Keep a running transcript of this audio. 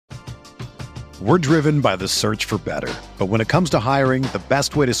We're driven by the search for better. But when it comes to hiring, the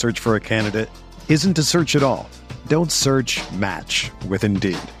best way to search for a candidate isn't to search at all. Don't search, match with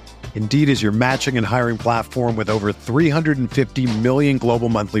Indeed. Indeed is your matching and hiring platform with over 350 million global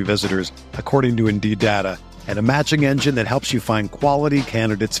monthly visitors, according to Indeed data, and a matching engine that helps you find quality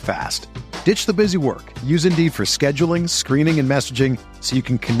candidates fast. Ditch the busy work. Use Indeed for scheduling, screening, and messaging so you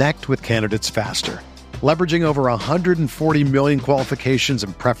can connect with candidates faster. Leveraging over 140 million qualifications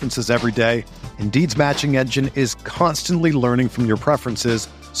and preferences every day, Indeed's matching engine is constantly learning from your preferences,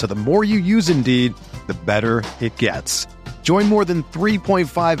 so the more you use Indeed, the better it gets. Join more than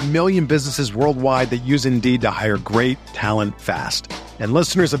 3.5 million businesses worldwide that use Indeed to hire great talent fast. And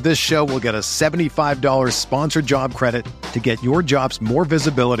listeners of this show will get a $75 sponsored job credit to get your jobs more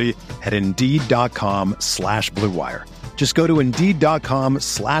visibility at Indeed.com/Blue Wire. Just go to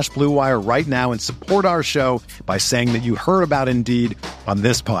Indeed.com/Blue Wire right now and support our show by saying that you heard about Indeed on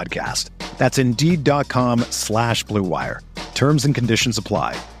this podcast. That's Indeed.com/Blue Wire. Terms and conditions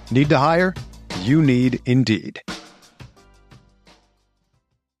apply. Need to hire? You need Indeed.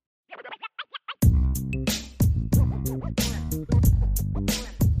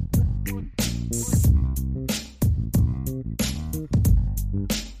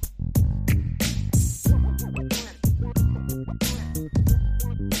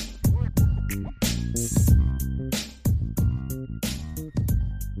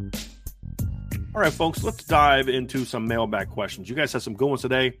 All right, folks, let's dive into some mailbag questions. You guys have some good ones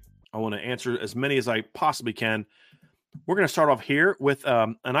today. I want to answer as many as I possibly can. We're going to start off here with,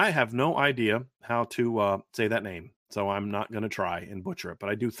 and I have no idea how to say that name, so I'm not going to try and butcher it. But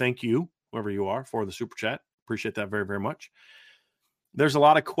I do thank you, whoever you are, for the super chat. Appreciate that very, very much. There's a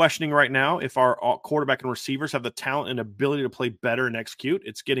lot of questioning right now if our quarterback and receivers have the talent and ability to play better and execute.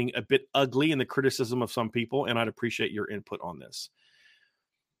 It's getting a bit ugly in the criticism of some people, and I'd appreciate your input on this.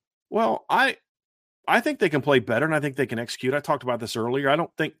 Well, I think they can play better, and I think they can execute. I talked about this earlier. I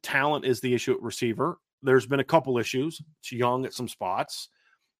don't think talent is the issue at receiver. There's been a couple issues. It's young at some spots.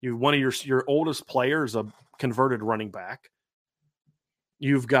 One of your oldest players, a converted running back.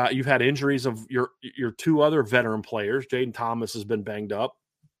 You've had injuries of your two other veteran players. Jaden Thomas has been banged up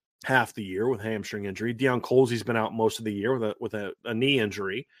half the year with hamstring injury. Deion Colsey's been out most of the year with a knee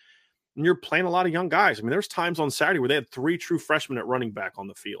injury. And you're playing a lot of young guys. I mean, there's times on Saturday where they had 3 true freshmen at running back on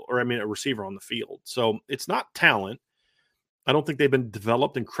the field, a receiver on the field. So it's not talent. I don't think they've been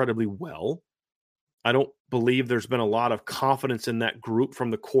developed incredibly well. I don't believe there's been a lot of confidence in that group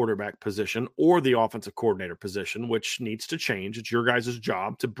from the quarterback position or the offensive coordinator position, which needs to change. It's your guys'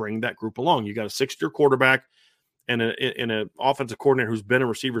 job to bring that group along. You got a 6th-year quarterback and an offensive coordinator who's been a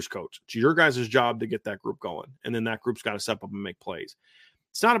receivers coach. It's your guys' job to get that group going, and then that group's got to step up and make plays.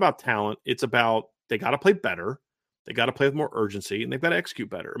 It's not about talent. It's about they got to play better. They got to play with more urgency, and they've got to execute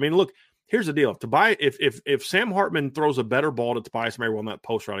better. I mean, look, here's the deal. If Sam Hartman throws a better ball to Tobias Merrill on that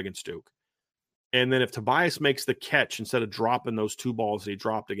post route against Duke, and then if Tobias makes the catch instead of dropping those 2 balls that he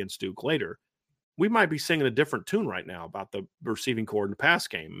dropped against Duke later, we might be singing a different tune right now about the receiving core in the pass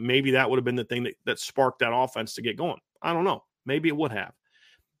game. Maybe that would have been the thing that sparked that offense to get going. I don't know. Maybe it would have.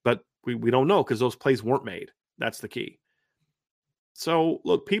 But we don't know because those plays weren't made. That's the key. So,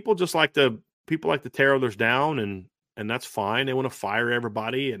 look, people like to tear others down, and that's fine. They want to fire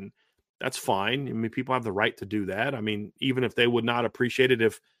everybody, and that's fine. I mean, people have the right to do that. I mean, even if they would not appreciate it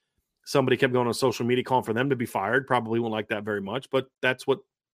if somebody kept going on social media calling for them to be fired, probably won't like that very much. But that's what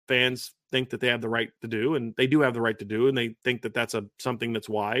fans think that they have the right to do, and they do have the right to do, and they think that that's something that's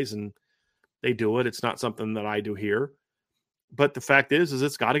wise, and they do it. It's not something that I do here. But the fact is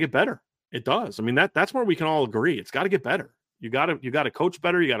it's got to get better. It does. I mean, that's where we can all agree. It's got to get better. You got to coach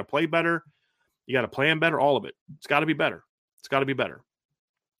better. You got to play better. You got to plan better. All of it. It's got to be better. It's got to be better.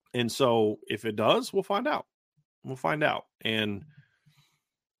 And so if it does, we'll find out. We'll find out. And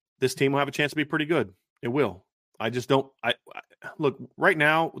this team will have a chance to be pretty good. It will. I just don't. I look right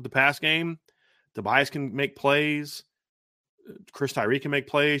now with the pass game. Tobias can make plays. Chris Tyree can make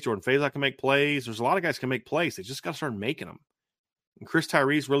plays. Jordan Faison can make plays. There's a lot of guys can make plays. They just got to start making them. And Chris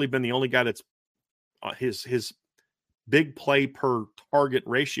Tyree's really been the only guy that's his big play per target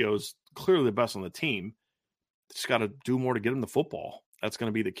ratio is clearly the best on the team. Just got to do more to get him the football. That's going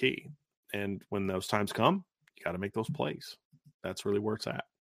to be the key. And when those times come, you got to make those plays. That's really where it's at.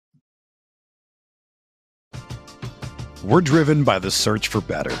 We're driven by the search for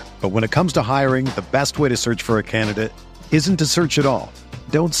better. But when it comes to hiring, the best way to search for a candidate isn't to search at all.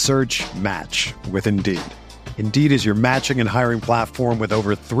 Don't search, match with Indeed. Indeed is your matching and hiring platform with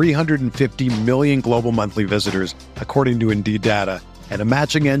over 350 million global monthly visitors, according to Indeed data, and a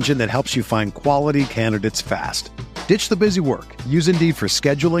matching engine that helps you find quality candidates fast. Ditch the busy work. Use Indeed for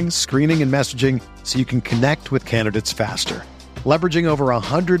scheduling, screening, and messaging so you can connect with candidates faster. Leveraging over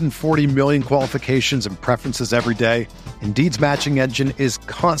 140 million qualifications and preferences every day, Indeed's matching engine is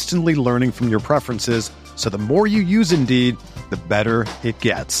constantly learning from your preferences, so the more you use Indeed, the better it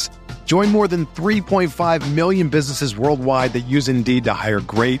gets. Join more than 3.5 million businesses worldwide that use Indeed to hire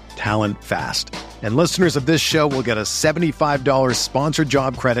great talent fast. And listeners of this show will get a $75 sponsored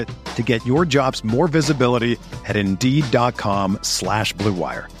job credit to get your jobs more visibility at Indeed.com/Blue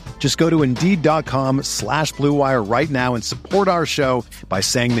Wire. Just go to Indeed.com/Blue Wire right now and support our show by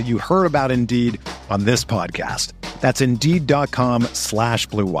saying that you heard about Indeed on this podcast. That's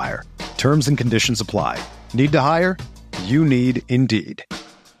Indeed.com/Blue Wire. Terms and conditions apply. Need to hire? You need Indeed.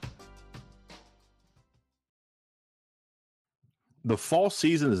 The fall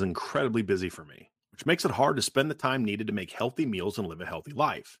season is incredibly busy for me, which makes it hard to spend the time needed to make healthy meals and live a healthy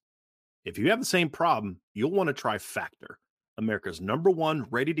life. If you have the same problem, you'll want to try Factor, America's #1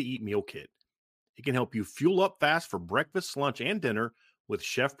 ready-to-eat meal kit. It can help you fuel up fast for breakfast, lunch, and dinner with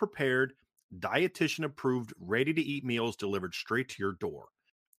chef-prepared, dietitian-approved, ready-to-eat meals delivered straight to your door.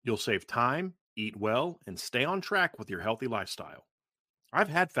 You'll save time, eat well, and stay on track with your healthy lifestyle. I've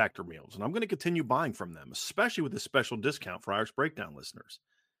had Factor meals, and I'm going to continue buying from them, especially with a special discount for Irish Breakdown listeners.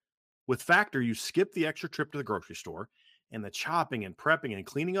 With Factor, you skip the extra trip to the grocery store and the chopping and prepping and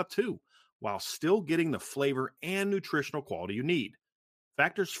cleaning up too, while still getting the flavor and nutritional quality you need.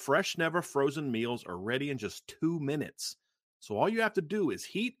 Factor's fresh, never frozen meals are ready in just 2 minutes. So all you have to do is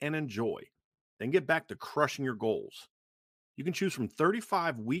heat and enjoy, then get back to crushing your goals. You can choose from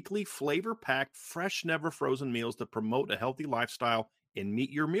 35 weekly flavor-packed, fresh, never frozen meals that promote a healthy lifestyle and meet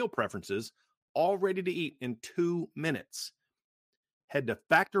your meal preferences, all ready to eat in 2 minutes. Head to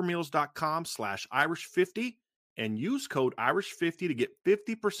factormeals.com/Irish50 and use code Irish50 to get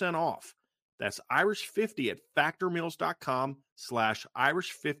 50% off. That's Irish50 at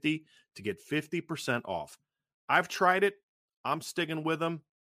factormeals.com/Irish50 to get 50% off. I've tried it. I'm sticking with them.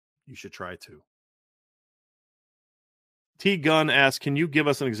 You should try it too. T. Gunn asks, can you give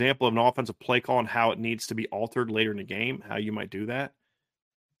us an example of an offensive play call and how it needs to be altered later in the game, how you might do that?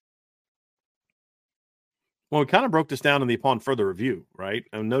 Well, we kind of broke this down in the upon further review, right?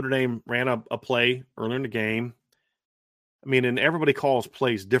 And Notre Dame ran a play earlier in the game. I mean, and everybody calls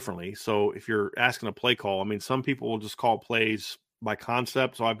plays differently. So if you're asking a play call, I mean, some people will just call plays by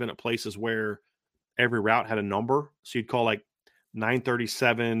concept. So I've been at places where every route had a number. So you'd call like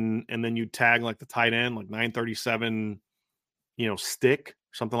 937, and then you'd tag like the tight end, like 937, stick,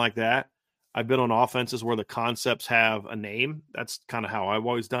 something like that. I've been on offenses where the concepts have a name. That's kind of how I've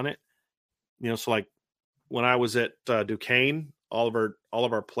always done it. So like, when I was at Duquesne, all of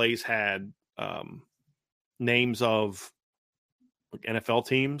our plays had names of like NFL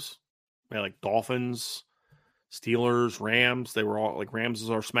teams. We had like Dolphins, Steelers, Rams. They were all like Rams was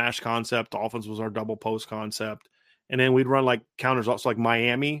our smash concept. Dolphins was our double post concept. And then we'd run like counters. Also like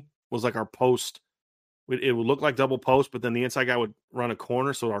Miami was like our post. It would look like double post, but then the inside guy would run a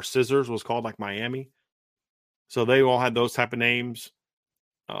corner. So our scissors was called like Miami. So they all had those type of names.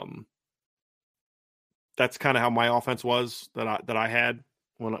 That's kind of how my offense was that I had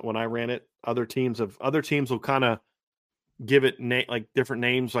when I ran it. Other teams will kind of give it like different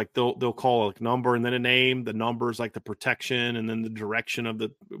names. Like they'll call a number and then a name. The numbers like the protection and then the direction of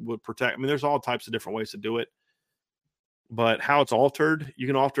the would protect. I mean, there's all types of different ways to do it. But how it's altered, you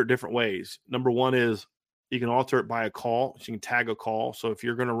can alter it different ways. Number one is you can alter it by a call. So you can tag a call. So if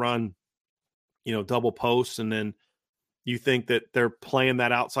you're going to run, double posts and then you think that they're playing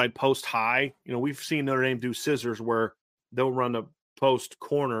that outside post high. We've seen Notre Dame do scissors where they'll run a post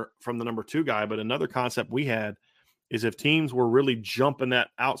corner from the number 2 guy. But another concept we had is if teams were really jumping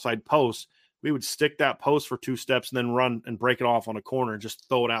that outside post, we would stick that post for 2 steps and then run and break it off on a corner and just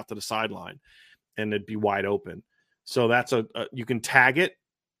throw it out to the sideline and it'd be wide open. So that's you can tag it,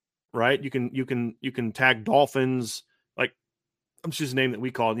 right? You can tag Dolphins, like I'm just a name that we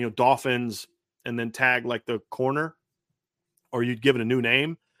call it, Dolphins, and then tag like the corner. Or you'd give it a new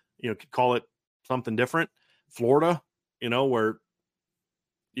name, could call it something different. Florida, where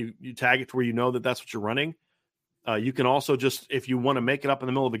you tag it to where that's what you're running. You can also just, if you want to make it up in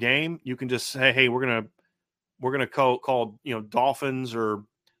the middle of the game, you can just say, hey, we're gonna call Dolphins or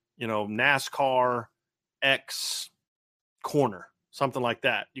NASCAR X corner, something like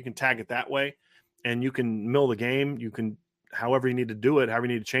that. You can tag it that way, and you can middle the game. You can however you need to do it, however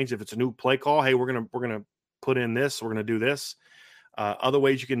you need to change it. If it's a new play call, hey, we're gonna put in this, we're going to do this. Other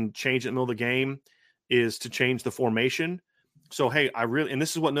ways you can change it in the middle of the game is to change the formation. So, hey, and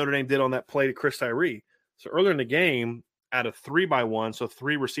this is what Notre Dame did on that play to Chris Tyree. So earlier in the game, at a 3-by-1, so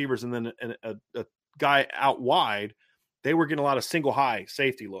 3 receivers and then a guy out wide, they were getting a lot of single high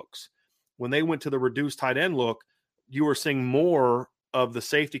safety looks. When they went to the reduced tight end look, you were seeing more of the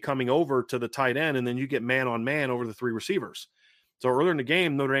safety coming over to the tight end, and then you get man on man over the three receivers. So earlier in the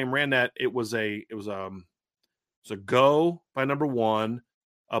game, Notre Dame ran that. It was a go by number 1,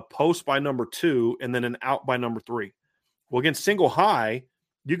 a post by number 2, and then an out by number 3. Well, against single high,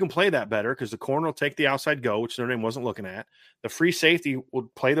 you can play that better because the corner will take the outside go, which Notre Dame wasn't looking at. The free safety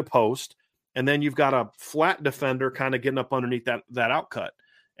will play the post, and then you've got a flat defender kind of getting up underneath that outcut.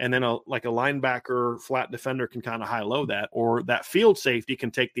 And then a linebacker flat defender can kind of high-low that, or that field safety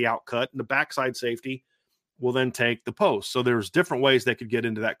can take the outcut, and the backside safety will then take the post. So there's different ways they could get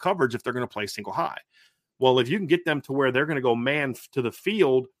into that coverage if they're going to play single high. Well, if you can get them to where they're going to go man to the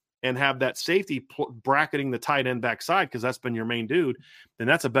field and have that safety bracketing the tight end backside, because that's been your main dude, then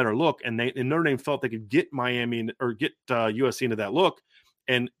that's a better look. And Notre Dame felt they could get Miami or get USC into that look.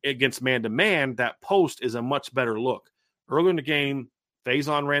 And against man-to-man, that post is a much better look. Earlier in the game,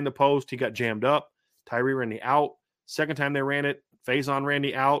 Faison ran the post. He got jammed up. Tyree ran the out. Second time they ran it, Faison ran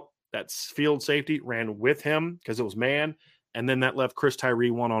the out. That field safety ran with him because it was man. And then that left Chris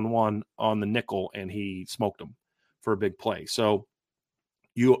Tyree one-on-one on the nickel, and he smoked him for a big play. So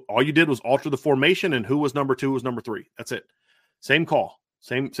all you did was alter the formation, and who was number 2 was number 3. That's it. Same call,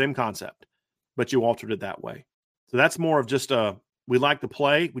 same concept, but you altered it that way. So that's more of just we like to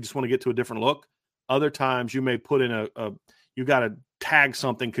play. We just want to get to a different look. Other times you may put in you got to tag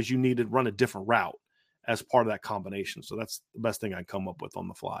something because you need to run a different route as part of that combination. So that's the best thing I'd come up with on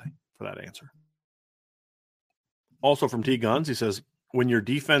the fly for that answer. Also from T Guns, he says, when your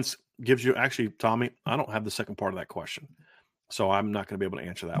defense gives you, actually, Tommy, I don't have the second part of that question. So I'm not going to be able to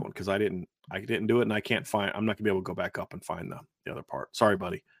answer that one because I didn't do it, and I'm not going to be able to go back up and find the other part. Sorry,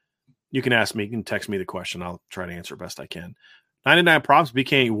 buddy. You can ask me, you can text me the question. I'll try to answer best I can. 99 props,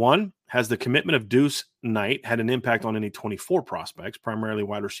 BK1, has the commitment of Deuce Knight had an impact on any 24 prospects, primarily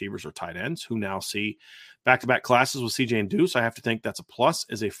wide receivers or tight ends, who now see back-to-back classes with CJ and Deuce? I have to think that's a plus.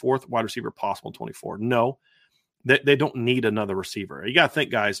 Is a fourth wide receiver possible in 24? No, they don't need another receiver. You got to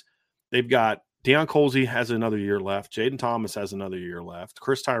think, guys, they've got Deion Colsey has another year left. Jaden Thomas has another year left.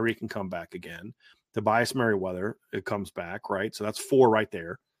 Chris Tyree can come back again. Tobias Merriweather, it comes back, right? So that's 4 right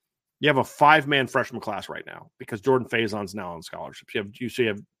there. You have a 5-man freshman class right now because Jordan Faison's now on scholarships. You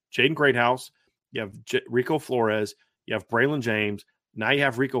have Jaden Greathouse, you have Rico Flores, you have Braylon James. Now you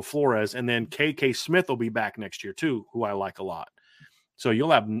have Rico Flores, and then KK Smith will be back next year too, who I like a lot. So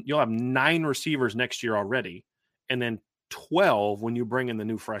you'll have 9 receivers next year already, and then 12 when you bring in the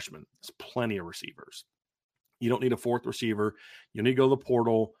new freshmen. It's plenty of receivers. You don't need a 4th receiver. You need to go to the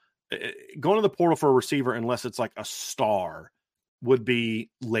portal. Going to the portal for a receiver, unless it's like a star, would be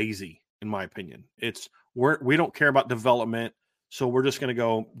lazy, in my opinion. We don't care about development, so we're just going to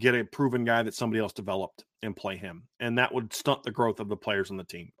go get a proven guy that somebody else developed and play him. And that would stunt the growth of the players on the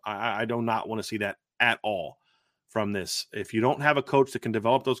team. I do not want to see that at all from this. If you don't have a coach that can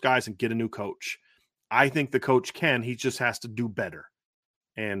develop those guys and get a new coach, I think the coach can. He just has to do better.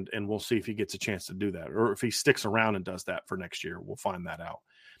 And we'll see if he gets a chance to do that, or if he sticks around and does that for next year. We'll find that out.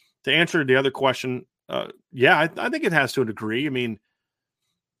 To answer the other question, I think it has to a degree. I mean,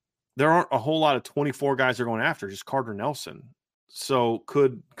 there aren't a whole lot of 24 guys they're going after, just Carter Nelson. So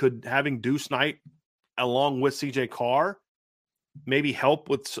could having Deuce Knight along with CJ Carr maybe help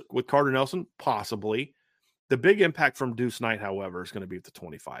with Carter Nelson? Possibly. The big impact from Deuce Knight, however, is going to be with the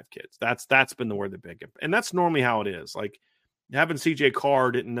 25 kids. That's been the big impact. And that's normally how it is. Like, having CJ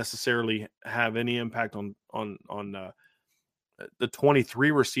Carr didn't necessarily have any impact on the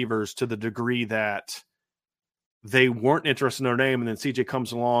 23 receivers to the degree that they weren't interested in their name, and then CJ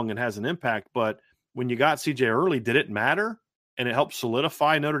comes along and has an impact. But when you got CJ early, did it matter? And it helped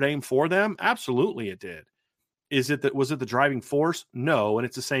solidify Notre Dame for them? Absolutely it did. Was it the driving force? No. And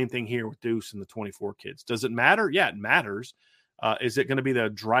it's the same thing here with Deuce and the 24 kids. Does it matter? Yeah, it matters. Is it going to be the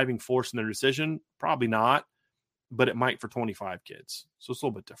driving force in their decision? Probably not, but it might for 25 kids. So it's a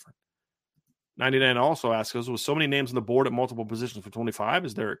little bit different. 99 also asks us, with so many names on the board at multiple positions for 25,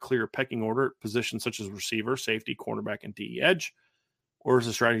 is there a clear pecking order at positions such as receiver, safety, cornerback, and DE edge? Or is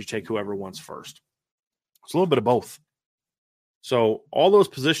the strategy take whoever wants first? It's a little bit of both. So all those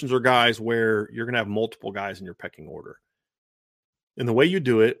positions are guys where you're going to have multiple guys in your pecking order. And the way you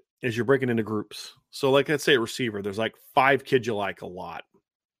do it is you're breaking into groups. So like, let's say a receiver, there's like 5 kids you like a lot,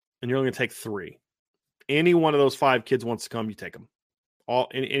 and you're only going to take 3. Any one of those 5 kids wants to come, you take them.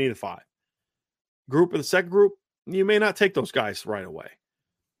 Any of the 5. Group of the second group, you may not take those guys right away.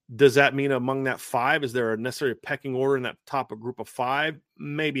 Does that mean among that 5, is there a necessary pecking order in that top of group of 5?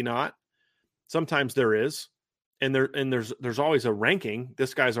 Maybe not. Sometimes there is. and there's always a ranking.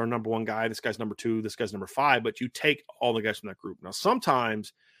 This guy's our number one guy. This guy's number two. This guy's number five. But you take all the guys from that group. Now,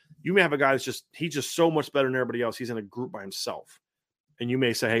 sometimes you may have a guy he's just so much better than everybody else. He's in a group by himself. And you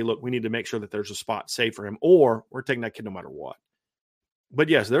may say, hey, look, we need to make sure that there's a spot safe for him, or we're taking that kid no matter what. But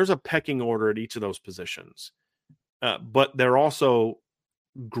yes, there's a pecking order at each of those positions. But they're also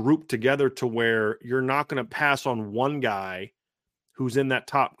grouped together to where you're not going to pass on one guy who's in that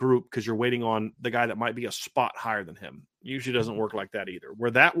top group because you're waiting on the guy that might be a spot higher than him. Usually doesn't work like that either.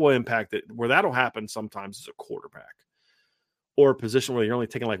 Where that will impact it, where that'll happen sometimes is a quarterback or a position where you're only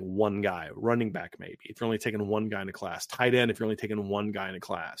taking like one guy, running back maybe, if you're only taking one guy in a class, tight end if you're only taking one guy in a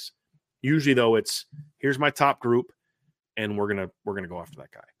class. Usually though, it's here's my top group and we're gonna go after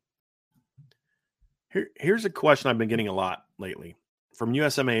that guy. Here's a question I've been getting a lot lately from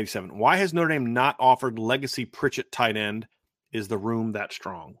USMA 87. Why has Notre Dame not offered legacy Pritchett tight end? Is the room that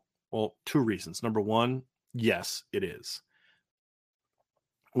strong? Well, two reasons. Number one, yes, it is.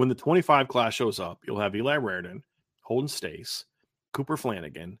 When the 25 class shows up, you'll have Eli Raridan, Holden Stace, Cooper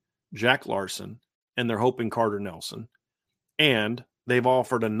Flanagan, Jack Larson, and they're hoping Carter Nelson. And they've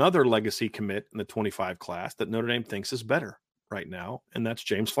offered another legacy commit in the 25 class that Notre Dame thinks is better right now, and that's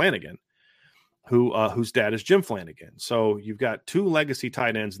James Flanagan, whose dad is Jim Flanagan. So you've got two legacy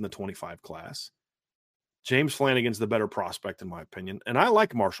tight ends in the 25 class. James Flanagan's the better prospect, in my opinion. And I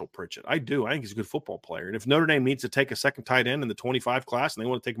like Marshall Pritchett. I do. I think he's a good football player. And if Notre Dame needs to take a second tight end in the 25 class and they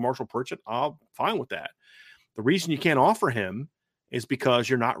want to take Marshall Pritchett, I'm fine with that. The reason you can't offer him is because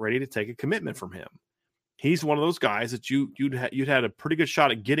you're not ready to take a commitment from him. He's one of those guys that you'd had a pretty good shot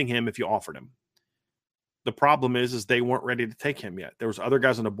at getting him if you offered him. The problem is they weren't ready to take him yet. There was other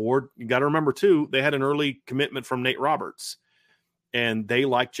guys on the board. You got to remember, too, they had an early commitment from Nate Roberts. And they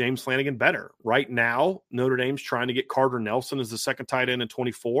like James Flanagan better. Right now, Notre Dame's trying to get Carter Nelson as the second tight end in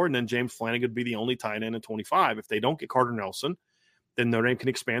 24, and then James Flanagan would be the only tight end in 25. If they don't get Carter Nelson, then Notre Dame can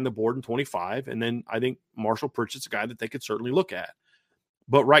expand the board in 25, and then I think Marshall Pritchett's a guy that they could certainly look at.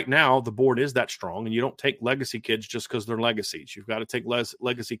 But right now, the board is that strong, and you don't take legacy kids just because they're legacies. You've got to take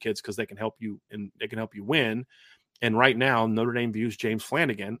legacy kids because they can help you, and they can help you win. And right now, Notre Dame views James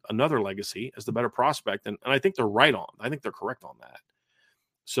Flanagan, another legacy, as the better prospect. And I think they're right on. I think they're correct on that.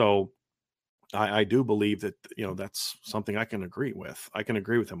 So I do believe that, that's something I can agree with. I can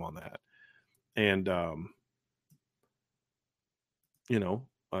agree with him on that. And, I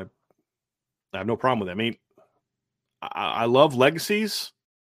have no problem with it. I mean, I love legacies.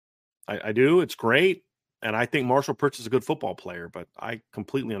 I do. It's great. And I think Marshall Pritchett is a good football player, but I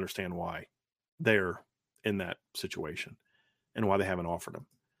completely understand why they're in that situation and why they haven't offered him.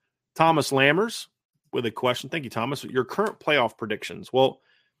 Thomas Lammers with a question. Thank you, Thomas. Your current playoff predictions. Well,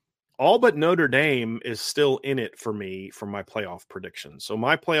 all but Notre Dame is still in it for me for my playoff predictions. So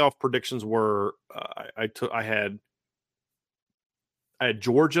my playoff predictions were I had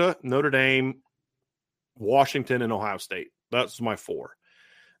Georgia, Notre Dame, Washington, and Ohio State. That's my four.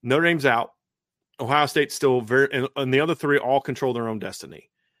 Notre Dame's out. Ohio State's still and the other three all control their own destiny.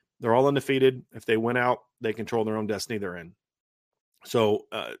 They're all undefeated. If they win out, they control their own destiny. They're in. So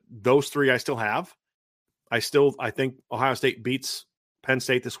those three I still have. I think Ohio State beats Penn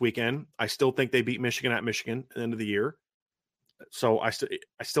State this weekend. I still think they beat Michigan at Michigan at the end of the year. So I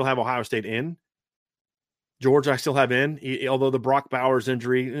still have Ohio State in. Georgia I still have in, although the Brock Bowers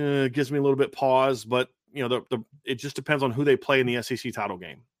injury gives me a little bit pause. But it just depends on who they play in the SEC title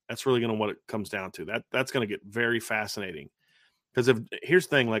game. That's really going to what it comes down to. That's going to get very fascinating. Because here's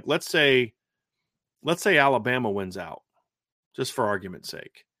the thing, like let's say Alabama wins out, just for argument's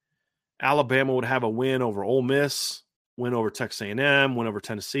sake. Alabama would have a win over Ole Miss, win over Texas A&M, win over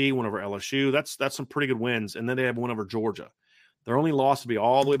Tennessee, win over LSU. That's some pretty good wins. And then they have a win over Georgia. Their only loss would be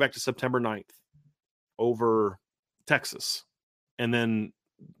all the way back to September 9th over Texas. And then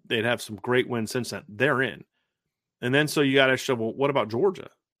they'd have some great wins since then. They're in. And then so you got to show, well, what about Georgia?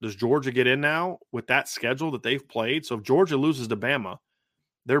 Does Georgia get in now with that schedule that they've played? So if Georgia loses to Bama,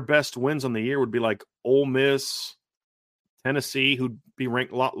 their best wins on the year would be like Ole Miss, Tennessee, who'd be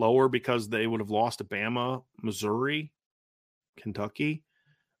ranked a lot lower because they would have lost to Bama, Missouri, Kentucky.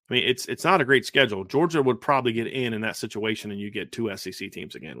 I mean, it's not a great schedule. Georgia would probably get in that situation, and you get two SEC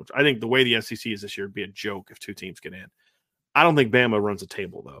teams again, which I think the way the SEC is this year would be a joke if two teams get in. I don't think Bama runs the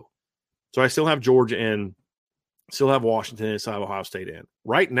table, though. So I still have Georgia in. Still have Washington and still have Ohio State in.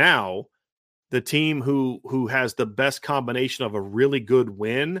 Right now, the team who has the best combination of a really good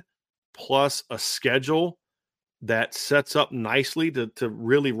win plus a schedule that sets up nicely to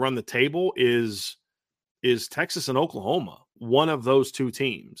really run the table is Texas and Oklahoma, one of those two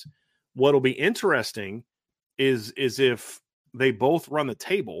teams. What'll be interesting is if they both run the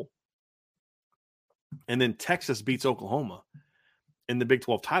table and then Texas beats Oklahoma in the Big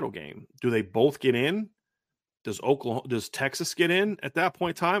 12 title game. Do they both get in? Does Texas get in at that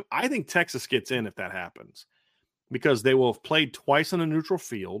point in time? I think Texas gets in if that happens, because they will have played twice on a neutral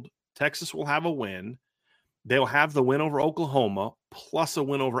field. Texas will have a win. They'll have the win over Oklahoma plus a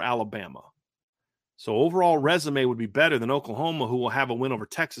win over Alabama. So overall resume would be better than Oklahoma, who will have a win over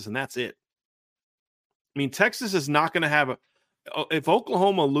Texas, and that's it. I mean, Texas is not going to have if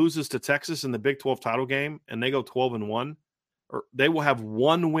Oklahoma loses to Texas in the Big 12 title game and they go 12-1, or they will have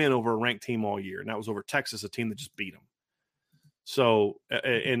one win over a ranked team all year, and that was over Texas, a team that just beat them. So,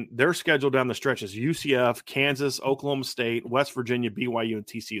 and their schedule down the stretch is UCF, Kansas, Oklahoma State, West Virginia, BYU, and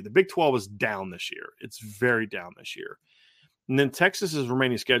TCU. The Big 12 is down this year. It's very down this year. And then Texas's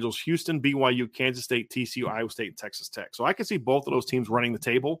remaining schedules: Houston, BYU, Kansas State, TCU, Iowa State, and Texas Tech. So I can see both of those teams running the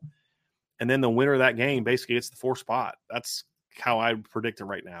table, and then the winner of that game basically gets the 4th spot. That's how I predict it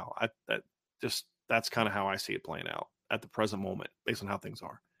right now. That's kind of how I see it playing out at the present moment, based on how things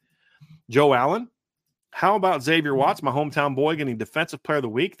are. Joe Allen, how about Xavier Watts, my hometown boy, getting Defensive Player of the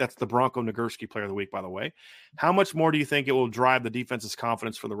Week? That's the Bronco Nagurski Player of the Week, by the way. How much more do you think it will drive the defense's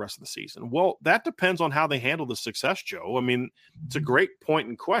confidence for the rest of the season? Well, that depends on how they handle the success, Joe. I mean, it's a great point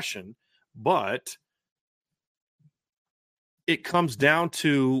and question, but it comes down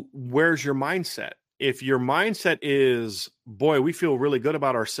to where's your mindset. If your mindset is, boy, we feel really good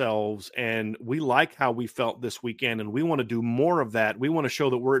about ourselves and we like how we felt this weekend and we want to do more of that. We want to show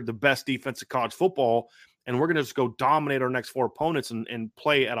that we're the best defense of college football and we're going to just go dominate our next 4 opponents and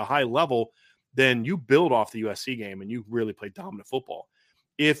play at a high level, then you build off the USC game and you really play dominant football.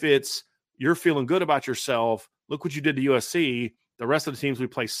 If it's you're feeling good about yourself, look what you did to USC, the rest of the teams we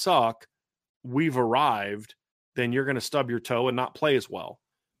play suck, we've arrived, then you're going to stub your toe and not play as well.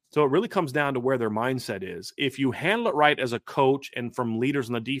 So it really comes down to where their mindset is. If you handle it right as a coach and from leaders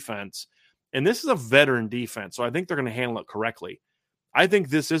in the defense, and this is a veteran defense, so I think they're going to handle it correctly. I think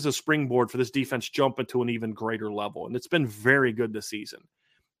this is a springboard for this defense jumping to an even greater level, and it's been very good this season.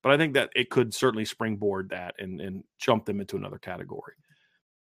 But I think that it could certainly springboard that and jump them into another category.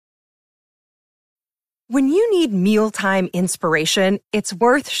 When you need mealtime inspiration, it's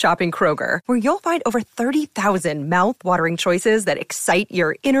worth shopping Kroger, where you'll find over 30,000 mouth-watering choices that excite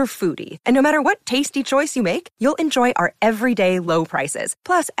your inner foodie. And no matter what tasty choice you make, you'll enjoy our everyday low prices,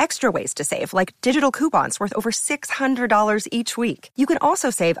 plus extra ways to save, like digital coupons worth over $600 each week. You can also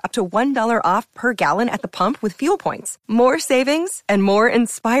save up to $1 off per gallon at the pump with fuel points. More savings and more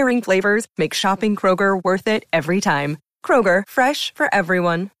inspiring flavors make shopping Kroger worth it every time. Kroger, fresh for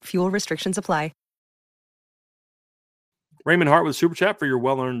everyone. Fuel restrictions apply. Raymond Hart with a super chat for your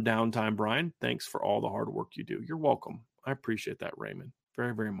well-earned downtime, Brian. Thanks for all the hard work you do. You're welcome. I appreciate that, Raymond,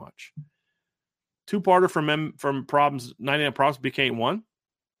 very, very much. Two-parter from Problems, 99 Problems became one.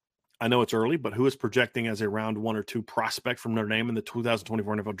 I know it's early, but who is projecting as a round 1 or 2 prospect from Notre Dame in the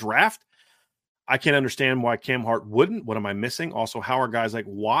 2024 NFL draft? I can't understand why Cam Hart wouldn't. What am I missing? Also, how are guys like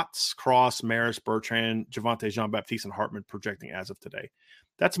Watts, Cross, Maris, Bertrand, Javonte Jean-Baptiste, and Hartman projecting as of today?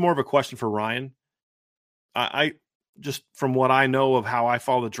 That's more of a question for Ryan. I just from what I know of how I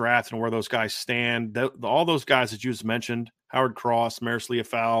follow the draft and where those guys stand, all those guys that you just mentioned, Howard Cross, Maris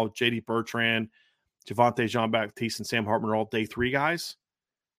Leofau, J.D. Bertrand, Javonte Jean-Baptiste, and Sam Hartman are all day 3 guys.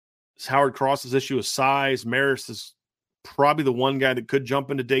 Howard Cross's issue is size. Maris is probably the one guy that could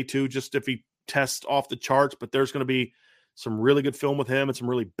jump into day 2 just if he tests off the charts, but there's going to be some really good film with him and some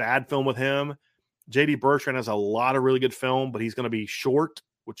really bad film with him. J.D. Bertrand has a lot of really good film, but he's going to be short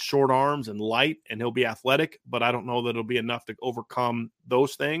with short arms and light, and he'll be athletic, but I don't know that it'll be enough to overcome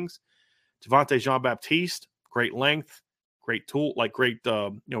those things. Javonte Jean-Baptiste, great length, great tool,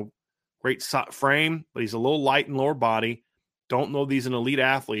 great frame, but he's a little light in lower body. Don't know that he's an elite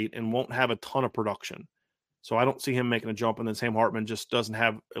athlete and won't have a ton of production. So I don't see him making a jump. And then Sam Hartman just doesn't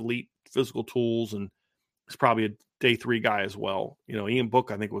have elite physical tools, and he's probably a day 3 guy as well. Ian Book,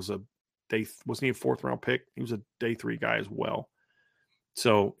 I think, wasn't he a 4th round pick? He was a day 3 guy as well.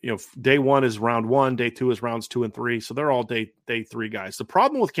 So, day 1 is round 1, day 2 is rounds 2 and 3. So they're all day 3 guys. The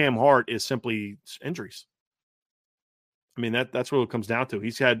problem with Cam Hart is simply injuries. I mean, that's what it comes down to.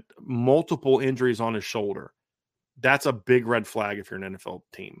 He's had multiple injuries on his shoulder. That's a big red flag if you're an NFL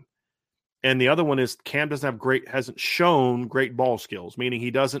team. And the other one is Cam hasn't shown great ball skills, meaning he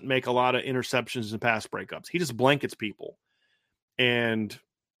doesn't make a lot of interceptions and pass breakups. He just blankets people. And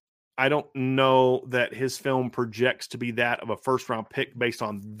I don't know that his film projects to be that of a first-round pick based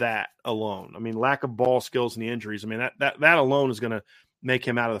on that alone. I mean, lack of ball skills and the injuries. I mean, that alone is going to make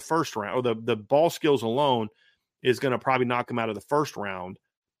him out of the first round. Or the ball skills alone is going to probably knock him out of the first round,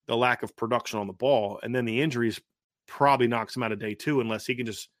 the lack of production on the ball. And then the injuries probably knocks him out of day 2 unless he can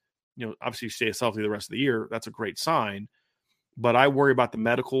just obviously stays healthy the rest of the year. That's a great sign. But I worry about the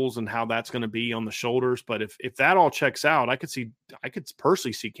medicals and how that's going to be on the shoulders. But if that all checks out, I could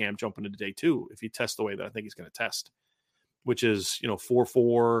personally see Cam jumping into day 2 if he tests the way that I think he's going to test, which is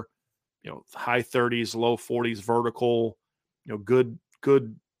 4.4, high 30s, low 40s vertical, good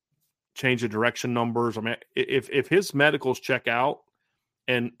change of direction numbers. I mean, if his medicals check out,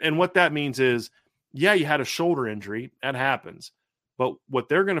 and what that means is, yeah, you had a shoulder injury, that happens, but what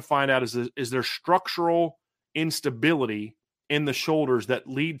they're going to find out is there structural instability in the shoulders that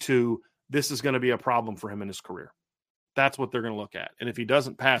lead to this is going to be a problem for him in his career. That's what they're going to look at. And if he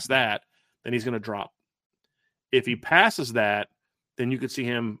doesn't pass that, then he's going to drop. If he passes that, then you could see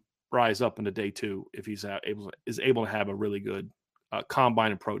him rise up into day 2 if he's able to have a really good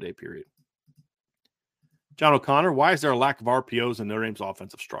combine and pro day period. John O'Connor, why is there a lack of RPOs in Notre Dame's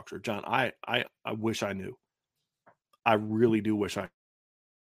offensive structure? John, I wish I knew. I really do wish I.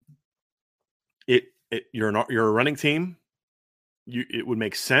 You're a running team. It would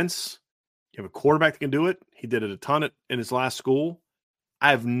make sense. You have a quarterback that can do it. He did it a ton in his last school.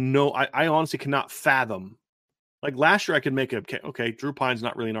 I honestly cannot fathom. Like last year, I could make okay, Drew Pine's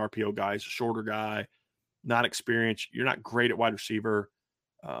not really an RPO guy. He's a shorter guy, not experienced. You're not great at wide receiver.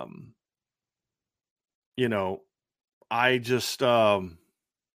 I just I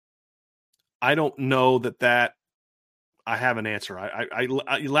don't know that I have an answer. I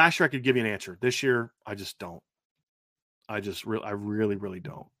last year I could give you an answer. This year I just don't. I really, really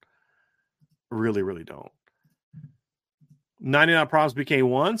don't. Really, really don't. 99 problems became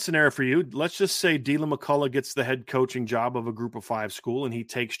one scenario for you. Let's just say Dylan McCullough gets the head coaching job of a group of 5 school and he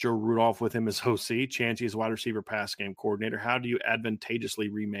takes Joe Rudolph with him as OC, Chancey as wide receiver pass game coordinator. How do you advantageously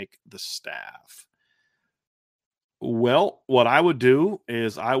remake the staff? Well, what I would do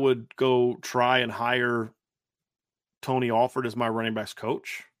is I would go try and hire Tony Alford as my running backs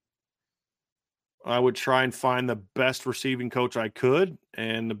coach. I would try and find the best receiving coach I could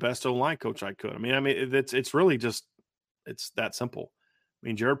and the best O-line coach I could. I mean, it's really just, it's that simple. I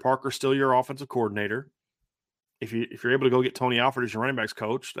mean, Jared Parker's still your offensive coordinator. If you're able to go get Tony Alford as your running backs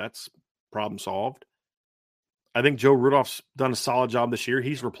coach, that's problem solved. I think Joe Rudolph's done a solid job this year.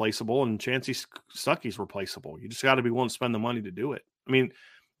 He's replaceable, and Chancey Stuckey's replaceable. You just got to be willing to spend the money to do it. I mean,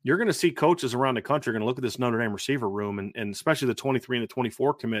 you're going to see coaches around the country are going to look at this Notre Dame receiver room, and especially the 23 and the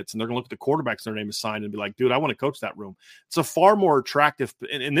 24 commits, and they're going to look at the quarterbacks Notre Dame has signed and be like, dude, I want to coach that room. It's a far more attractive,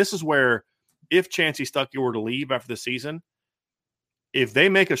 and this is where if Chancey Stuckey were to leave after the season, if they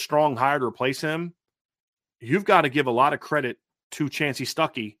make a strong hire to replace him, you've got to give a lot of credit to Chancey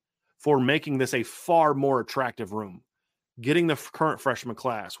Stuckey for making this a far more attractive room. Getting the current freshman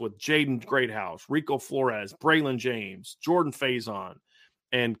class with Jaden Greathouse, Rico Flores, Braylon James, Jordan Faison,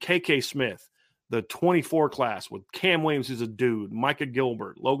 and KK Smith, the 24 class with Cam Williams, who's a dude, Micah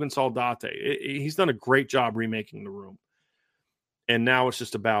Gilbert, Logan Saldate. He's done a great job remaking the room. And now it's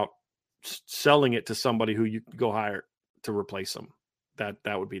just about selling it to somebody who you can go hire to replace them.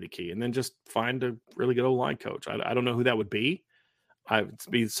 That would be the key. And then just find a really good O-line coach. I don't know who that would be. It'd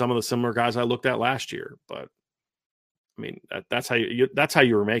be some of the similar guys I looked at last year, but I mean, that's how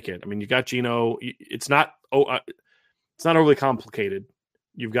you remake it. I mean, you got Gino. It's not overly complicated.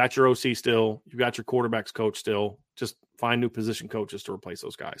 You've got your OC still. You've got your quarterbacks coach still. Just find new position coaches to replace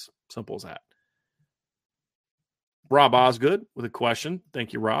those guys. Simple as that. Rob Osgood with a question.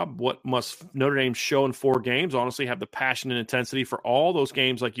 Thank you, Rob. What must Notre Dame show in 4 games? Honestly, have the passion and intensity for all those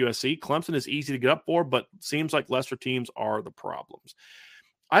games like USC. Clemson is easy to get up for, but seems like lesser teams are the problems.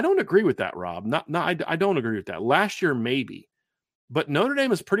 I don't agree with that, Rob. I don't agree with that. Last year, maybe. But Notre Dame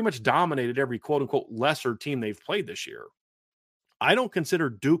has pretty much dominated every quote-unquote lesser team they've played this year. I don't consider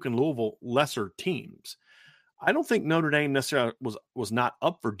Duke and Louisville lesser teams. I don't think Notre Dame necessarily was not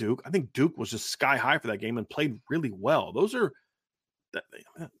up for Duke. I think Duke was just sky high for that game and played really well.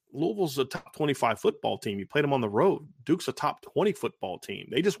 Louisville's a top 25 football team. You played them on the road. Duke's a top 20 football team.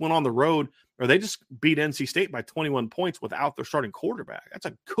 They just went on the road, or they just beat NC State by 21 points without their starting quarterback. That's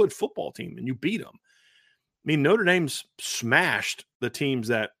a good football team, and you beat them. I mean, Notre Dame's smashed the teams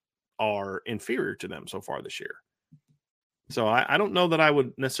that are inferior to them so far this year. So I don't know that I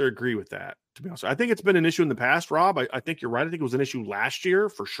would necessarily agree with that, to be honest. I think it's been an issue in the past, Rob. I think you're right. I think it was an issue last year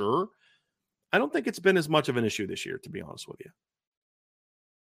for sure. I don't think it's been as much of an issue this year, to be honest with you.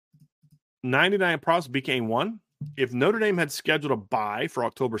 99 props became 1. If Notre Dame had scheduled a bye for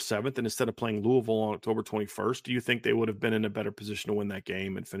October 7th and instead of playing Louisville on October 21st, do you think they would have been in a better position to win that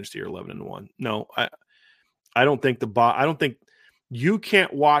game and finish the year 11-1? No, I don't think You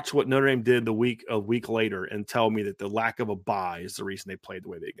can't watch what Notre Dame did a week later and tell me that the lack of a bye is the reason they played the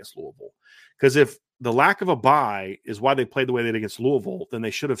way they did against Louisville. Because if the lack of a bye is why they played the way they did against Louisville, then they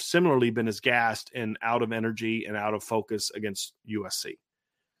should have similarly been as gassed and out of energy and out of focus against USC.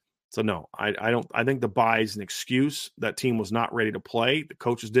 So no, I don't. I think the bye is an excuse. That team was not ready to play. The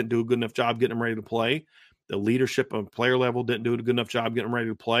coaches didn't do a good enough job getting them ready to play. The leadership on player level didn't do a good enough job getting them ready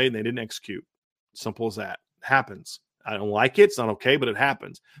to play, and they didn't execute. Simple as that. It happens. I don't like it. It's not okay, but it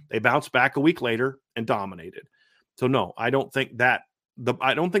happens. They bounced back a week later and dominated. So no, I don't think that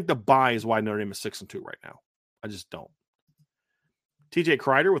I don't think the bye is why Notre Dame is 6-2 right now. I just don't. TJ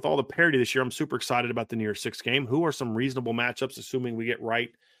Kreider, with all the parity this year, I'm super excited about the New Year's Six game. Who are some reasonable matchups, assuming we get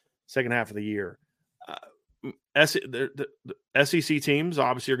right second half of the year? The SEC teams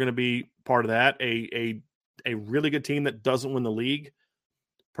obviously are going to be part of that. A really good team that doesn't win the league.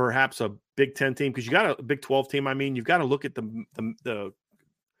 Perhaps a Big Ten team, because you got a Big 12 team. I mean, you've got to look at the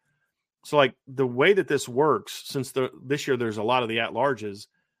so like the way that this works. Since this year there's a lot of the at-larges,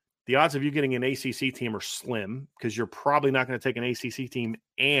 the odds of you getting an ACC team are slim because you're probably not going to take an ACC team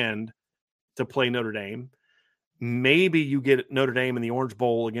and to play Notre Dame. Maybe you get Notre Dame in the Orange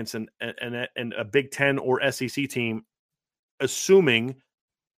Bowl against a Big Ten or SEC team, assuming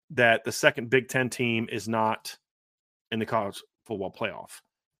that the second Big Ten team is not in the college football playoff.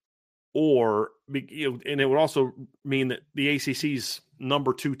 Or, and it would also mean that the ACC's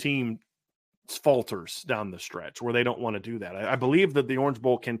number 2 team falters down the stretch where they don't want to do that. I believe that the Orange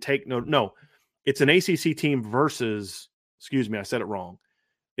Bowl can take no, it's an ACC team versus, excuse me, I said it wrong.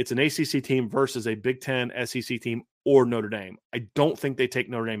 It's an ACC team versus a Big Ten SEC team or Notre Dame. I don't think they take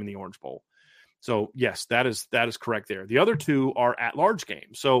Notre Dame in the Orange Bowl. So yes, that is correct there. The other 2 are at-large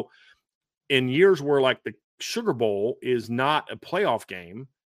games. So in years where like the Sugar Bowl is not a playoff game,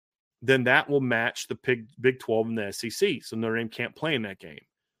 then that will match the Big 12 and the SEC. So Notre Dame can't play in that game.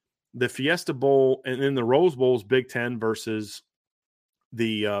 The Fiesta Bowl and then the Rose Bowl is Big 10 versus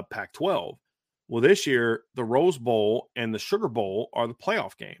the Pac-12. Well, this year, the Rose Bowl and the Sugar Bowl are the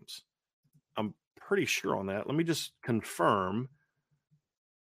playoff games. I'm pretty sure on that. Let me just confirm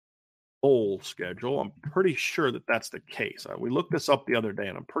bowl schedule. I'm pretty sure that that's the case. We looked this up the other day,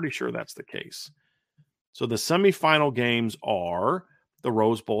 and I'm pretty sure that's the case. So the semifinal games are the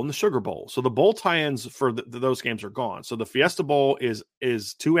Rose Bowl and the Sugar Bowl. So the bowl tie-ins for those games are gone. So the Fiesta Bowl is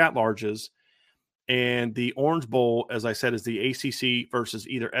 2 at-larges, and the Orange Bowl, as I said, is the ACC versus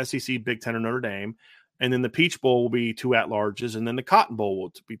either SEC, Big Ten, or Notre Dame. And then the Peach Bowl will be 2 at-larges, and then the Cotton Bowl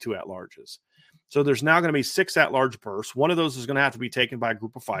will be 2 at-larges. So there's now going to be 6 at-large berths. One of those is going to have to be taken by a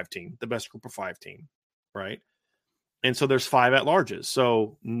Group of 5 team, the best Group of 5 team, right? And so there's 5 at-larges.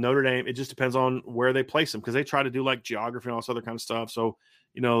 So Notre Dame, it just depends on where they place them because they try to do like geography and all this other kind of stuff. So,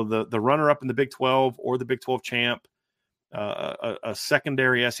 the runner-up in the Big 12 or the Big 12 champ, a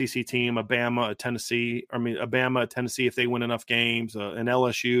secondary SEC team, a Bama, a Tennessee, if they win enough games, an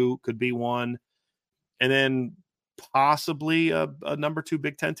LSU could be one. And then possibly a number 2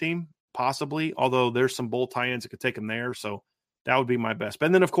 Big 10 team, possibly, although there's some bowl tie-ins that could take them there. So that would be my best.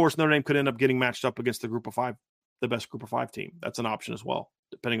 And then, of course, Notre Dame could end up getting matched up against the Group of 5. The best Group of 5 team. That's an option as well,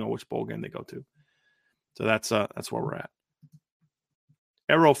 depending on which bowl game they go to. So that's where we're at.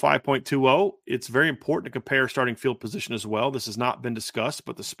 Arrow 5.20. It's very important to compare starting field position as well. This has not been discussed,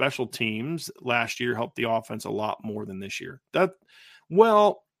 but the special teams last year helped the offense a lot more than this year.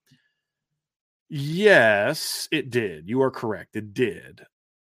 Yes, it did. You are correct. It did.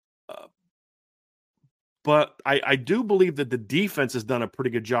 But I do believe that the defense has done a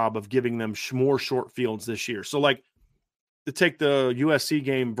pretty good job of giving them more short fields this year. So, like, to take the USC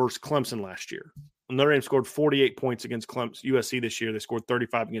game versus Clemson last year. Notre Dame scored 48 points against USC this year. They scored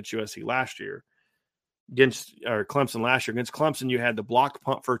 35 against USC last year. Clemson last year. Against Clemson, you had the blocked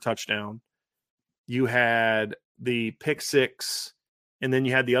punt for a touchdown. You had the pick 6, and then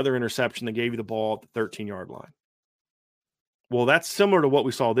you had the other interception that gave you the ball at the 13-yard line. Well, that's similar to what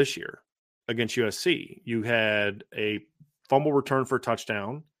we saw this year. Against USC, you had a fumble return for a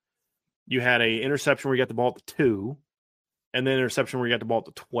touchdown. You had an interception where you got the ball at the 2, and then interception where you got the ball at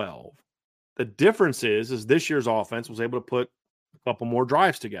the 12. The difference is this year's offense was able to put a couple more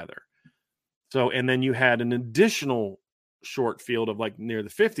drives together. So, and then you had an additional short field of like near the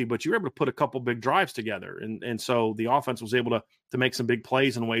 50, but you were able to put a couple big drives together. And so the offense was able to make some big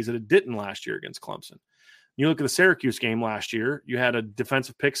plays in ways that it didn't last year against Clemson. You look at the Syracuse game last year, you had a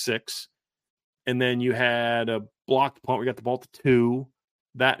defensive pick 6. And then you had a blocked punt where you got the ball to 2.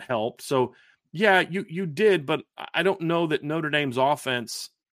 That helped. So, yeah, you did, but I don't know that Notre Dame's offense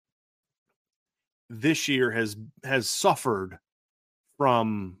this year has suffered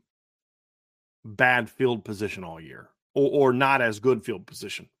from bad field position all year. or not as good field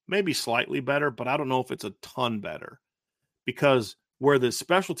position. Maybe slightly better, but I don't know if it's a ton better. Because where the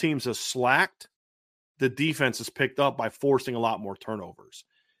special teams has slacked, the defense has picked up by forcing a lot more turnovers.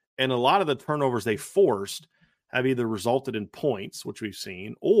 And a lot of the turnovers they forced have either resulted in points, which we've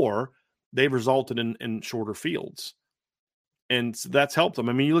seen, or they've resulted in shorter fields. And so that's helped them.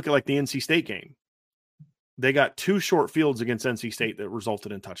 I mean, you look at like the NC State game. They got 2 short fields against NC State that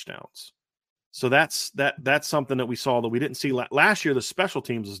resulted in touchdowns. So that's something that we saw that we didn't see last year. The special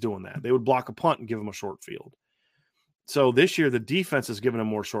teams was doing that. They would block a punt and give them a short field. So this year, the defense is giving them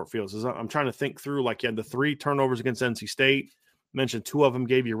more short fields. I'm trying to think through, like, you had the 3 turnovers against NC State. Mentioned 2 of them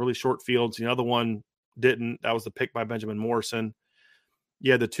gave you really short fields. The other one didn't. That was the pick by Benjamin Morrison.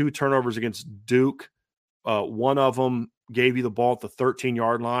 You had the 2 turnovers against Duke. One of them gave you the ball at the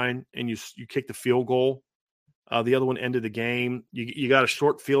 13-yard line, and you kicked the field goal. The other one ended the game. You got a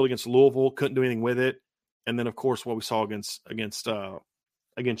short field against Louisville, couldn't do anything with it. And then, of course, what we saw against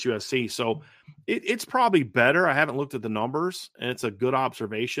USC. So it's probably better. I haven't looked at the numbers, and it's a good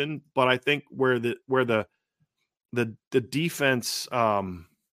observation. But I think where the defense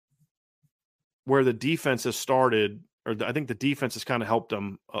has started, I think the defense has kind of helped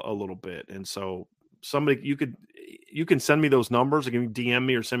them a little bit. And so you can send me those numbers. You can DM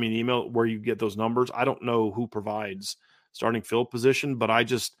me or send me an email where you get those numbers. I don't know who provides starting field position, but I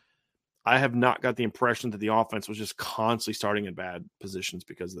have not got the impression that the offense was just constantly starting in bad positions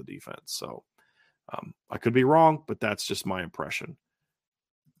because of the defense. So I could be wrong, but that's just my impression.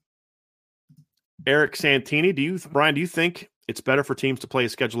 Eric Santini, Brian, do you think it's better for teams to play a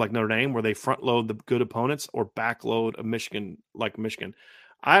schedule like Notre Dame where they front load the good opponents or back load a Michigan like Michigan?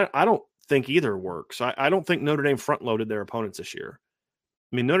 I don't think either works. I don't think Notre Dame front loaded their opponents this year.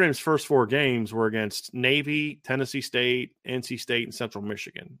 I mean, Notre Dame's first 4 games were against Navy, Tennessee State, NC State, and Central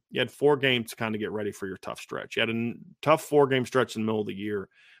Michigan. You had 4 games to kind of get ready for your tough stretch. You had a tough 4-game stretch in the middle of the year,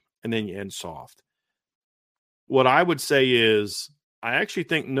 and then you end soft. What I would say is I actually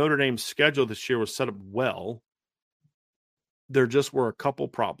think Notre Dame's schedule this year was set up well. There just were a couple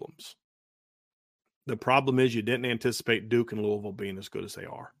problems. The problem is you didn't anticipate Duke and Louisville being as good as they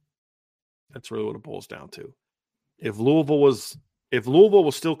are. That's really what it boils down to. If Louisville was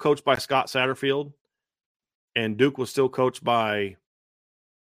still coached by Scott Satterfield and Duke was still coached by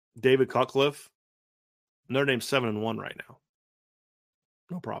David Cutcliffe, Notre Dame's 7-1 right now.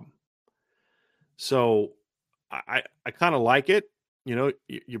 No problem. So I kind of like it.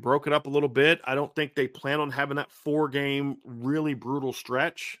 You broke it up a little bit. I don't think they plan on having that 4-game really brutal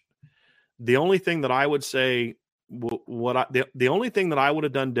stretch. The only thing that I would say, the only thing that I would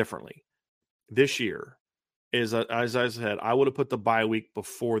have done differently this year is, as I said, I would have put the bye week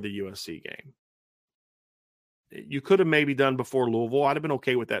before the USC game. You could have maybe done before Louisville. I'd have been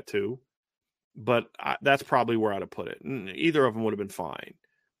okay with that too, but that's probably where I'd have put it. And either of them would have been fine.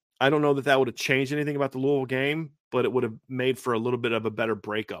 I don't know that would have changed anything about the Louisville game, but it would have made for a little bit of a better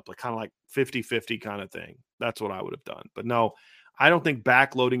breakup, like kind of like 50-50 kind of thing. That's what I would have done. But no, I don't think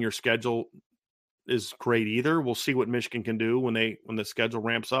backloading your schedule is great either. We'll see what Michigan can do when the schedule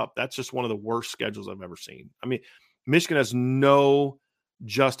ramps up. That's just one of the worst schedules I've ever seen. I mean, Michigan has no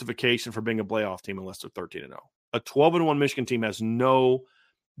justification for being a playoff team unless they're 13-0. A 12-1 Michigan team has no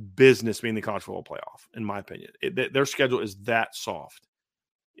business being the college football playoff, in my opinion. Their schedule is that soft.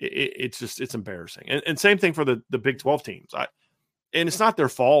 It's embarrassing. And same thing for the Big 12 teams. And it's not their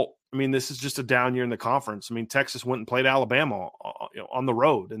fault. I mean, this is just a down year in the conference. I mean, Texas went and played Alabama on the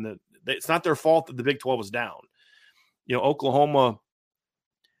road, and it's not their fault that the Big 12 was down. Oklahoma,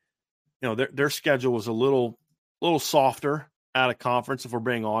 their schedule was a little softer out of conference, if we're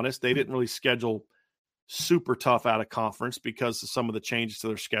being honest. They didn't really schedule super tough out of conference because of some of the changes to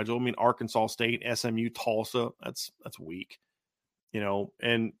their schedule. I mean, Arkansas State, SMU, Tulsa, that's weak.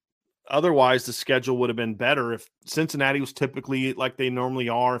 And otherwise the schedule would have been better if Cincinnati was typically like they normally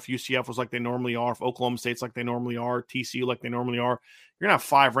are, if UCF was like they normally are, if Oklahoma State's like they normally are, TCU like they normally are. You're going to have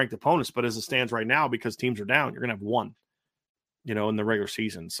 5 ranked opponents, but as it stands right now, because teams are down, you're going to have 1, in the regular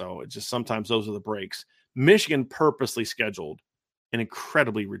season. So it's just sometimes those are the breaks. Michigan purposely scheduled an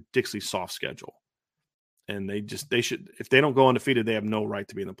incredibly ridiculously soft schedule. And they should, if they don't go undefeated, they have no right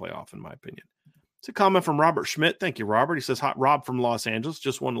to be in the playoff, in my opinion. It's a comment from Robert Schmidt. Thank you, Robert. He says, "Hot Rob from Los Angeles.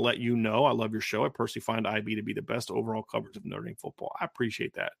 Just want to let you know I love your show. I personally find IB to be the best overall coverage of Notre Dame football." I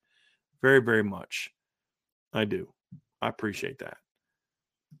appreciate that very, very much. I do. I appreciate that.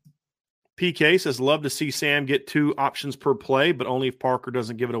 PK says, "Love to see Sam get 2 options per play, but only if Parker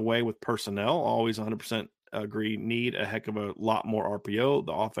doesn't give it away with personnel. Always 100% agree. Need a heck of a lot more RPO.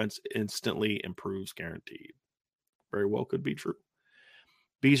 The offense instantly improves, guaranteed." Very well could be true.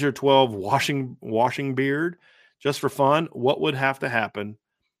 Beezer 12, washing beard. just for fun, what would have to happen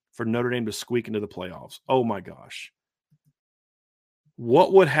for Notre Dame to squeak into the playoffs? Oh my gosh.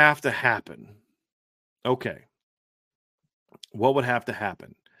 What would have to happen? Okay. What would have to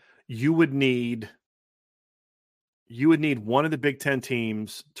happen? You would need one of the Big Ten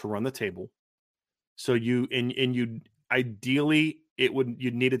teams to run the table. So you ideally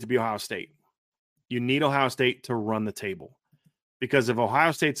you'd need it to be Ohio State. You need Ohio State to run the table. Because if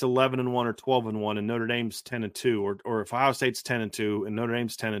Ohio State's 11-1 or 12-1 and Notre Dame's 10-2, or if Ohio State's 10-2 and Notre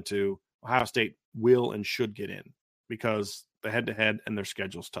Dame's 10-2, Ohio State will and should get in because the head-to-head and their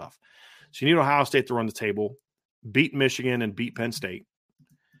schedule's tough. So you need Ohio State to run the table, beat Michigan and beat Penn State.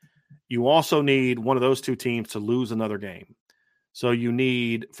 You also need one of those two teams to lose another game. So you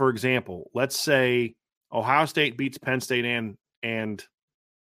need, for example, let's say Ohio State beats Penn State and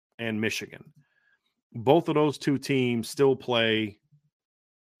Michigan. Both of those two teams still play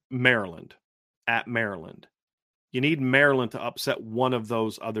Maryland at Maryland. You need Maryland to upset one of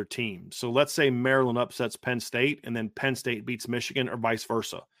those other teams. So let's say Maryland upsets Penn State and then Penn State beats Michigan or vice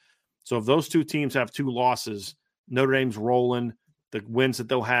versa. So if those two teams have two losses, Notre Dame's rolling, the wins that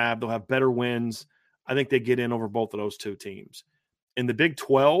they'll have better wins. I think they get in over both of those two teams. In the Big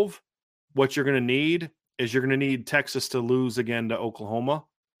 12, what you're going to need is you're going to need Texas to lose again to Oklahoma.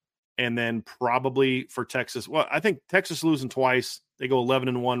 And then probably for Texas, well, I think Texas losing twice. They go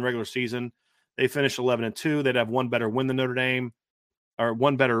 11-1 regular season. They finish 11-2. They'd have one better win than Notre Dame, or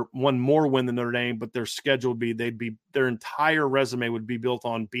one more win than Notre Dame. But their schedule would their entire resume would be built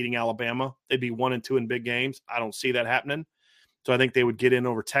on beating Alabama. They'd be 1-2 in big games. I don't see that happening. So I think they would get in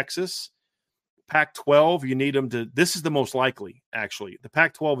over Texas. Pac-12, you need them to. This is the most likely, actually. The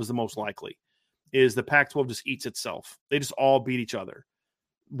Pac-12 is the most likely. Is the Pac-12 just eats itself? They just all beat each other.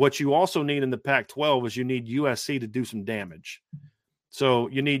 What you also need in the Pac-12 is you need USC to do some damage. So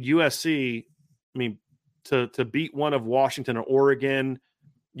you need USC, to beat one of Washington or Oregon.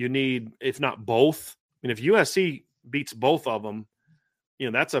 You need, if not both. If USC beats both of them,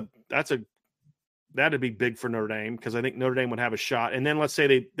 that'd be big for Notre Dame because I think Notre Dame would have a shot. And then let's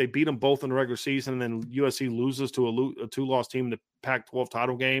say they beat them both in the regular season, and then USC loses to a two-loss team in the Pac-12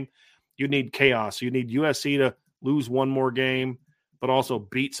 title game. You need chaos. You need USC to lose one more game, but also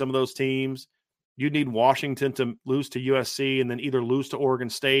beat some of those teams. You need Washington to lose to USC and then either lose to Oregon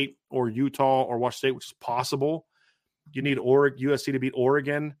State or Utah or Washington State, which is possible. You need USC to beat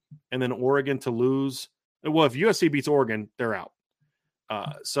Oregon and then Oregon to lose. Well, if USC beats Oregon, they're out.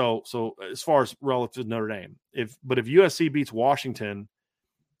 So as far as relative to Notre Dame, if USC beats Washington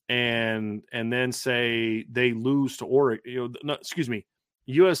and then say they lose to Oregon,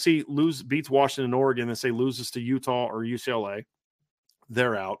 USC beats Washington and Oregon and say loses to Utah or UCLA,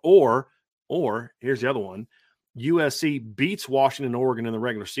 they're out. Or here's the other one. USC beats Washington and Oregon in the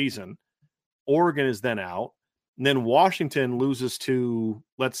regular season. Oregon is then out. And then Washington loses to,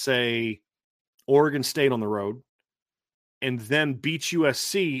 let's say, Oregon State on the road and then beats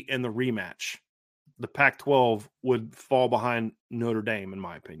USC in the rematch. The Pac-12 would fall behind Notre Dame, in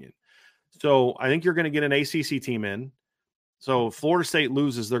my opinion. So I think you're going to get an ACC team in. So if Florida State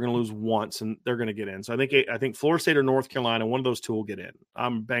loses, they're going to lose once, and they're going to get in. So I think Florida State or North Carolina, one of those two will get in.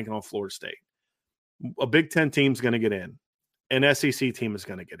 I'm banking on Florida State. A Big Ten team's going to get in. An SEC team is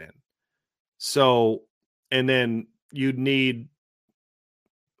going to get in. So, and then you'd need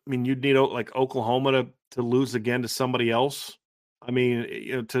like Oklahoma to lose again to somebody else.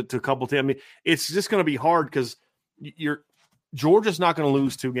 To a couple teams. It's just going to be hard because Georgia's not going to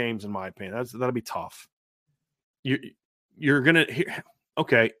lose two games, in my opinion. That'll be tough. You're going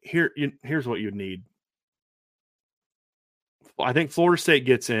to here's what you need. I think Florida State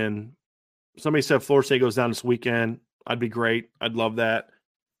gets in. Somebody said Florida State goes down this weekend. I'd be great. I'd love that.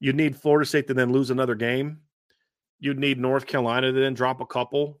 You'd need Florida State to then lose another game. You'd need North Carolina to then drop a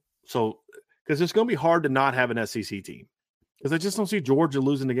couple. So, because it's going to be hard to not have an SEC team. Because I just don't see Georgia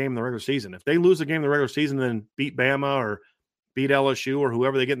losing the game in the regular season. If they lose a game in the regular season and then beat Bama or beat LSU or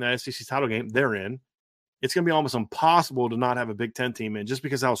whoever they get in the SEC title game, they're in. It's going to be almost impossible to not have a Big Ten team in just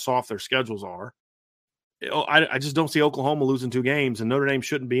because how soft their schedules are. I just don't see Oklahoma losing two games, and Notre Dame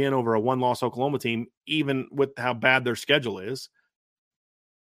shouldn't be in over a one-loss Oklahoma team, even with how bad their schedule is.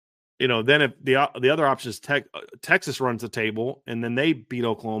 Then if the other option is Texas runs the table and then they beat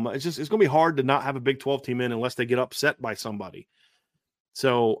Oklahoma, it's going to be hard to not have a Big 12 team in unless they get upset by somebody.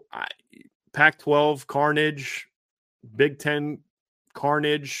 So Pac-12 carnage, Big 10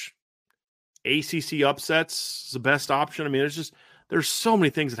 carnage, ACC upsets is the best option. There's so many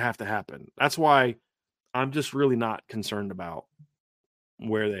things that have to happen. That's why I'm just really not concerned about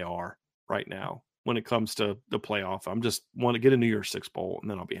where they are right now when it comes to the playoff. I'm just want to get a New Year's Six bowl and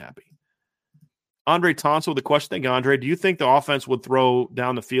then I'll be happy. Andre Tonsil with the question. Thank you, Andre. Do you think the offense would throw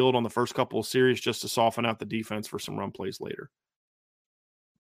down the field on the first couple of series just to soften out the defense for some run plays later?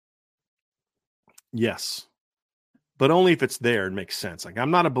 Yes. But only if it's there and makes sense. Like,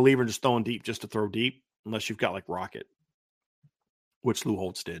 I'm not a believer in just throwing deep just to throw deep unless you've got like Rocket, which Lou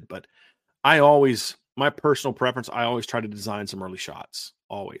Holtz did. But my personal preference, I always try to design some early shots.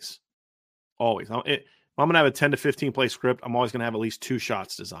 Always. If I'm going to have a 10 to 15 play script, I'm always going to have at least 2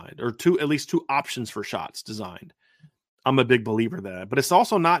 shots designed, or at least 2 options for shots designed. I'm a big believer in that. But it's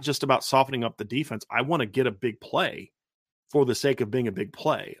also not just about softening up the defense. I want to get a big play for the sake of being a big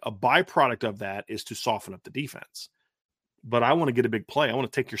play. A byproduct of that is to soften up the defense. But I want to get a big play. I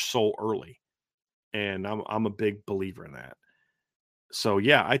want to take your soul early. And I'm a big believer in that. So,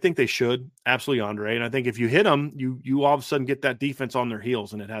 yeah, I think they should. Absolutely, Andre. And I think if you hit them, you all of a sudden get that defense on their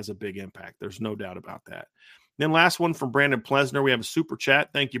heels, and it has a big impact. There's no doubt about that. Then last one from Brandon Plesner. We have a super chat.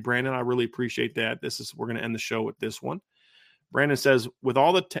 Thank you, Brandon. I really appreciate that. We're going to end the show with this one. Brandon says, with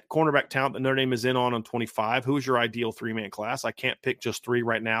all the cornerback talent that Notre Dame is in on 25, who's your ideal 3-man class? I can't pick just 3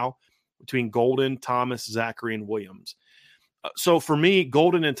 right now between Golden, Thomas, Zachary, and Williams. So for me,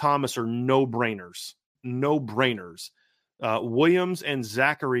 Golden and Thomas are no-brainers. No-brainers. Williams and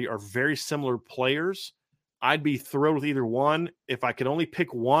Zachary are very similar players. I'd be thrilled with either one. If I could only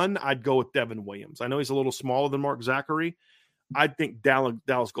pick one, I'd go with Devin Williams. I know he's a little smaller than Mark Zachary. I think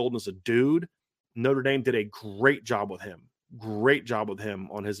Dallas Golden is a dude. Notre Dame did a great job with him. Great job with him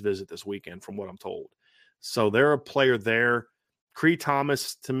on his visit this weekend, from what I'm told. So they're a player there. Cree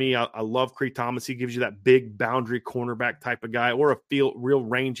Thomas, to me, I love Cree Thomas. He gives you that big boundary cornerback type of guy, or a real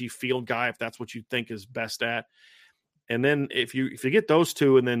rangy field guy, if that's what you think is best at. And then if you get those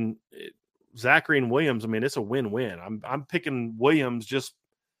two, and then Zachary and Williams, I mean, it's a win-win. I'm picking Williams just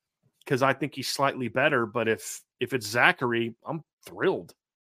because I think he's slightly better. But if it's Zachary, I'm thrilled.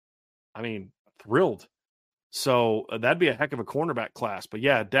 I mean, thrilled. So that'd be a heck of a cornerback class. But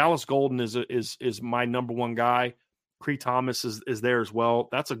yeah, Dallas Golden is my number one guy. Cree Thomas is there as well.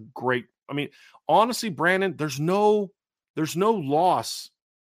 That's a great. I mean, honestly, Brandon, there's no loss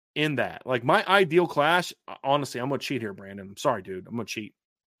in that. Like, my ideal class, honestly, I'm gonna cheat here, Brandon. I'm sorry, dude. I'm gonna cheat.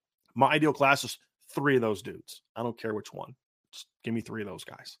 My ideal class is 3 of those dudes. I don't care which one. Just give me 3 of those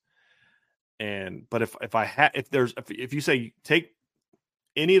guys. But if you say take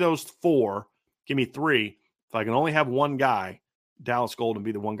any of those 4, give me 3. If I can only have one guy, Dallas Golden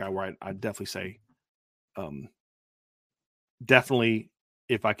be the one guy where I'd definitely say, definitely,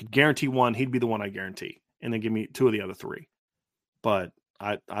 if I could guarantee one, he'd be the one I guarantee. And then give me 2 of the other 3. But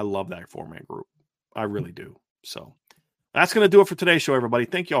I love that 4-man group. I really do. So that's going to do it for today's show, everybody.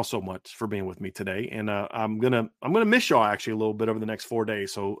 Thank you all so much for being with me today. And I'm going to miss y'all actually a little bit over the next 4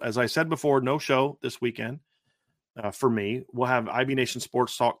 days. So as I said before, no show this weekend for me. We'll have IB Nation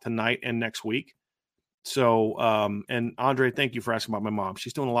Sports Talk tonight and next week. So, and Andre, thank you for asking about my mom.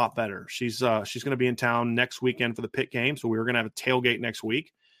 She's doing a lot better. She's going to be in town next weekend for the Pitt game. So we're going to have a tailgate next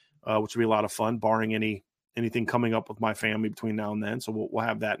week, which will be a lot of fun, barring anything coming up with my family between now and then. So we'll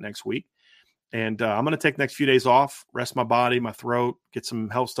have that next week. And I'm going to take the next few days off, rest my body, my throat, get some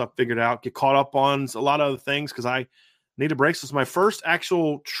health stuff figured out, get caught up on a lot of other things because I need a break. So it's my first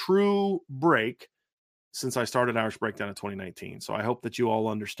actual true break since I started Irish Breakdown in 2019. So I hope that you all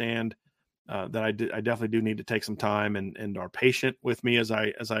understand that I definitely do need to take some time and are patient with me as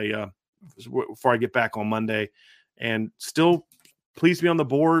I before I get back on Monday. And still, please be on the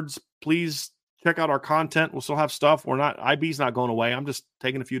boards. Please check out our content. We'll still have stuff. IB's not going away. I'm just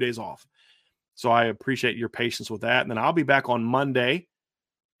taking a few days off. So I appreciate your patience with that. And then I'll be back on Monday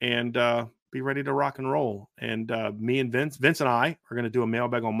and be ready to rock and roll. And me and Vince and I are going to do a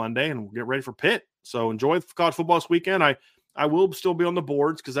mailbag on Monday, and we'll get ready for Pitt. So enjoy college football this weekend. I will still be on the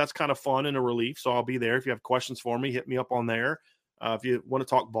boards because that's kind of fun and a relief. So I'll be there. If you have questions for me, hit me up on there. If you want to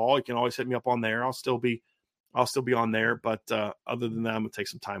talk ball, you can always hit me up on there. I'll still be on there. But other than that, I'm going to take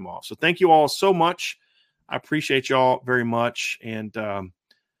some time off. So thank you all so much. I appreciate y'all very much. And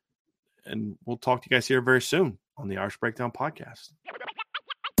we'll talk to you guys here very soon on the Irish Breakdown Podcast.